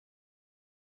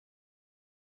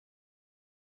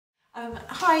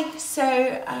Hi, so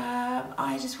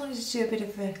I just wanted to do a bit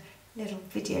of a little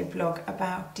video blog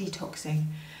about detoxing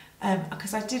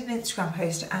because I did an Instagram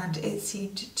post and it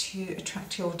seemed to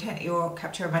attract your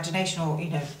capture your imagination, or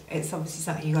it's obviously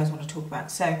something you guys want to talk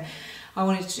about. So I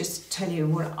wanted to just tell you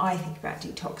what I think about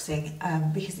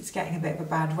detoxing because it's getting a bit of a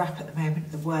bad rap at the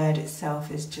moment. The word itself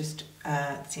is just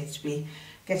seems to be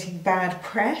getting bad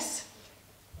press.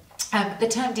 The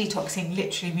term detoxing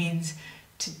literally means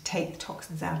to take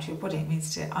toxins out of your body. It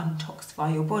means to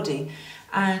untoxify your body,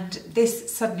 and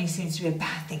this suddenly seems to be a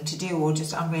bad thing to do, or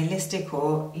just unrealistic,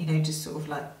 or just sort of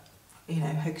like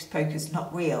hocus pocus,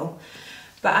 not real.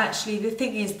 But actually the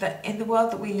thing is that in the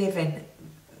world that we live in,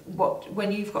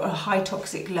 when you've got a high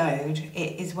toxic load,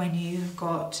 it is when you've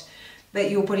got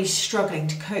that your body's struggling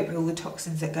to cope with all the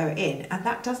toxins that go in, and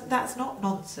that's not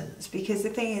nonsense. Because the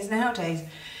thing is, nowadays,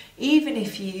 even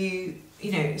if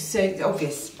so the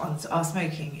obvious ones are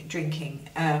smoking, drinking,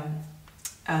 then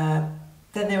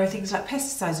there are things like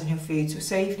pesticides on your foods.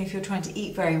 So even if you're trying to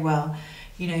eat very well,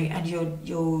 and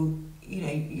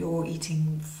you're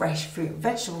eating fresh fruit and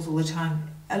vegetables all the time,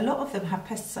 a lot of them have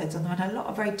pesticides on them, and a lot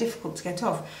are very difficult to get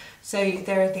off. So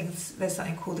there's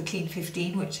something called the Clean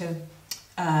 15, which are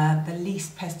the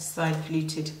least pesticide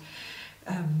polluted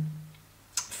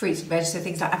fruits and veg. So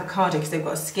things like avocado, because they've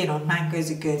got a skin on,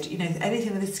 mangoes are good,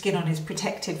 anything with a skin on is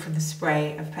protected from the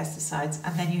spray of pesticides.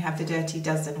 And then you have the dirty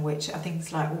dozen, which are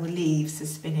things like all the leaves, the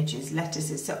spinaches,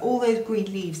 lettuces. So all those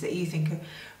green leaves that you think are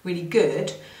really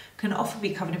good can often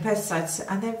be covered in pesticides,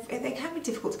 and they can be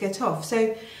difficult to get off.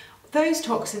 So those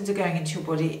toxins are going into your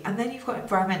body. And then you've got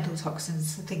environmental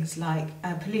toxins, things like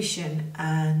pollution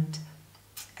and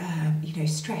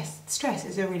stress. Stress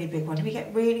is a really big one. We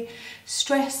get really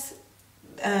stress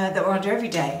that we're under every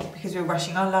day because we're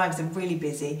rushing. Our lives are really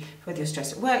busy, whether you're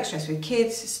stressed at work, stressed with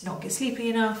kids, not sleeping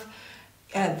enough.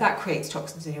 That creates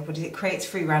toxins in your body. It creates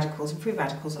free radicals, and free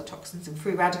radicals are toxins, and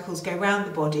free radicals go around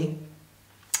the body.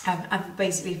 And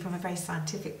basically, from a very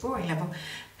scientific, boring level,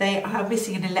 they are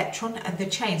missing an electron and the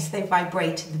chains, so they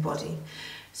vibrate in the body.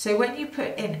 So when you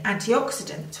put in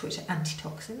antioxidants, which are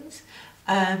antitoxins,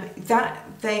 an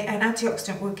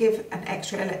antioxidant will give an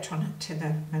extra electron to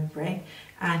the membrane,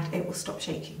 and it will stop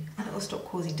shaking, and it will stop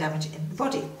causing damage in the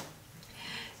body.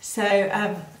 So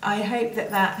I hope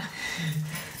that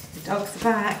the dogs are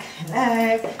back.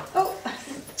 Hello. Oh,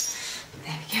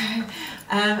 there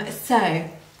we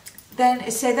go.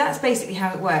 So that's basically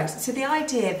how it works. So the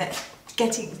idea that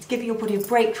giving your body a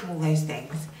break from all those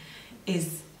things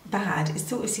is bad, it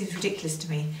sort of seems ridiculous to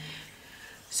me.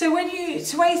 So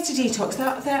ways to detox,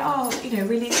 there are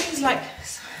really things like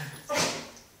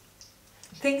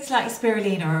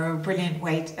spirulina are a brilliant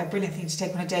thing to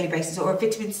take on a daily basis, or a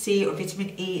vitamin C or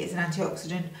vitamin E is an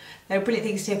antioxidant. They're brilliant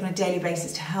things to take on a daily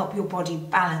basis to help your body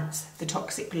balance the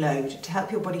toxic load, to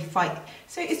help your body fight.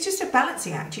 So it's just a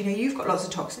balancing act. You've got lots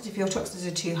of toxins. If your toxins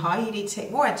are too high, you need to take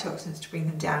more antioxidants to bring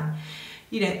them down.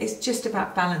 It's just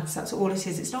about balance. That's all it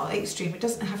is. It's not extreme. It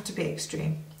doesn't have to be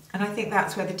extreme. And I think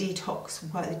that's where the detox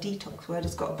word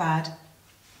has got a bad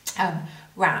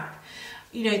rap.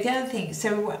 The other thing,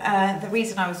 so the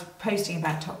reason I was posting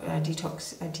about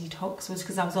detox was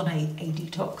because I was on a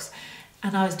detox,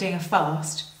 and I was doing a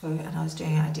fast,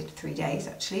 I did 3 days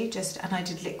actually, and I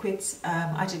did liquids,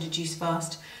 I did a juice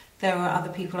fast. There were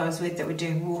other people I was with that were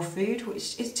doing raw food,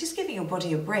 which is just giving your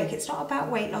body a break. It's not about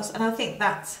weight loss, and I think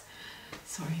that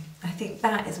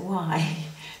is why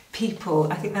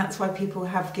I think that's why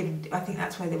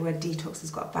the word detox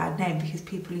has got a bad name, because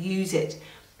people use it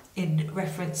in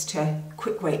reference to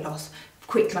quick weight loss,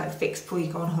 quick fix before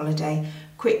you go on holiday,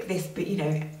 quick this, but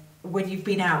when you've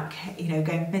been out,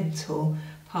 going mental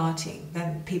partying,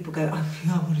 then people go, oh,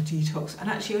 I want a detox, and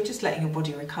actually you're just letting your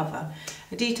body recover.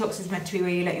 A detox is meant to be where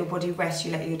you let your body rest,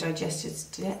 you let your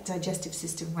digestive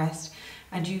system rest,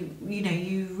 and you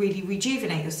really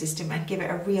rejuvenate your system and give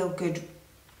it a real good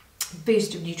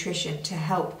boost of nutrition to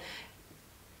help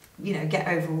get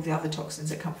over all the other toxins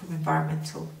that come from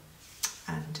environmental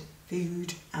and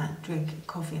food and drink and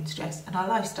coffee and stress and our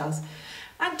lifestyles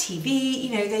and TV.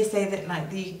 They say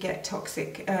that you can get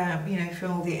toxic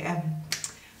from all the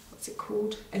what's it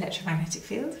called, electromagnetic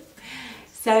field.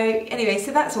 So anyway,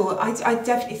 so that's all. I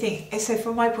definitely think, so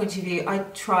from my point of view,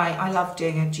 I love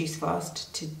doing a juice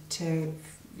fast and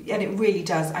it really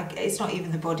does. It's not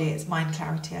even the body, it's mind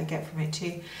clarity I get from it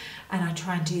too. And I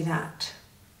try and do that.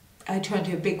 I try and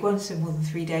do a big one, so more than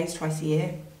 3 days, twice a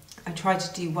year. I try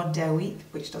to do 1 day a week,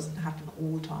 which doesn't happen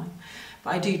all the time,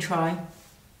 but I do try.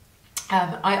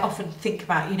 I often think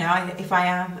about, if I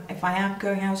am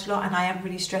going out a lot and I am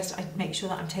really stressed, I make sure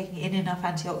that I'm taking in enough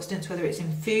antioxidants, whether it's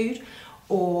in food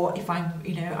or if I'm,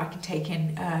 you know, I can take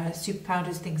in super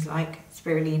powders, things like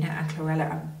spirulina and chlorella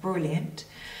are brilliant,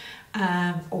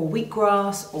 or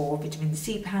wheatgrass or vitamin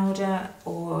C powder,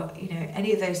 or, you know,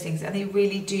 any of those things, and they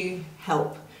really do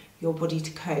help your body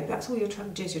to cope. That's all you're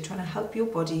trying to do, is you're trying to help your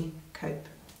body cope.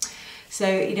 So,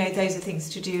 you know, those are things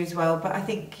to do as well. But I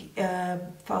think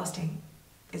fasting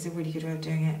is a really good way of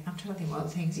doing it. I'm trying to think what other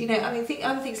things. You know, I mean, think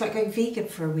other things like going vegan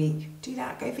for a week. Do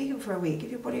that. Go vegan for a week. Give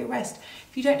your body a rest.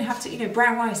 If you don't have to, you know,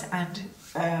 brown rice and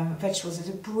vegetables is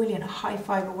a brilliant high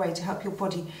fibre way to help your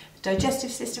body, the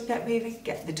digestive system get moving,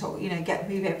 get the top, you know,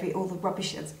 all the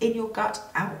rubbish that's in your gut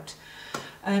out.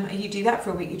 And you do that for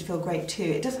a week, you'd feel great too.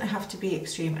 It doesn't have to be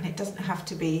extreme, and it doesn't have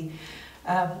to be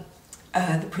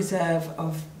the preserve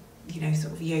of, you know,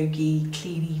 sort of yogi,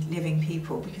 cleany living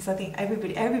people, because I think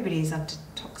everybody is under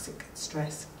toxic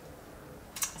stress.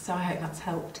 So I hope that's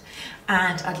helped,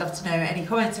 and I'd love to know any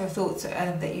comments or thoughts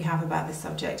that you have about this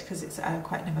subject, because it's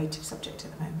quite an emotive subject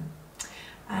at the moment.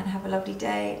 And have a lovely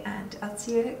day, and I'll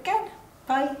see you again.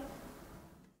 Bye.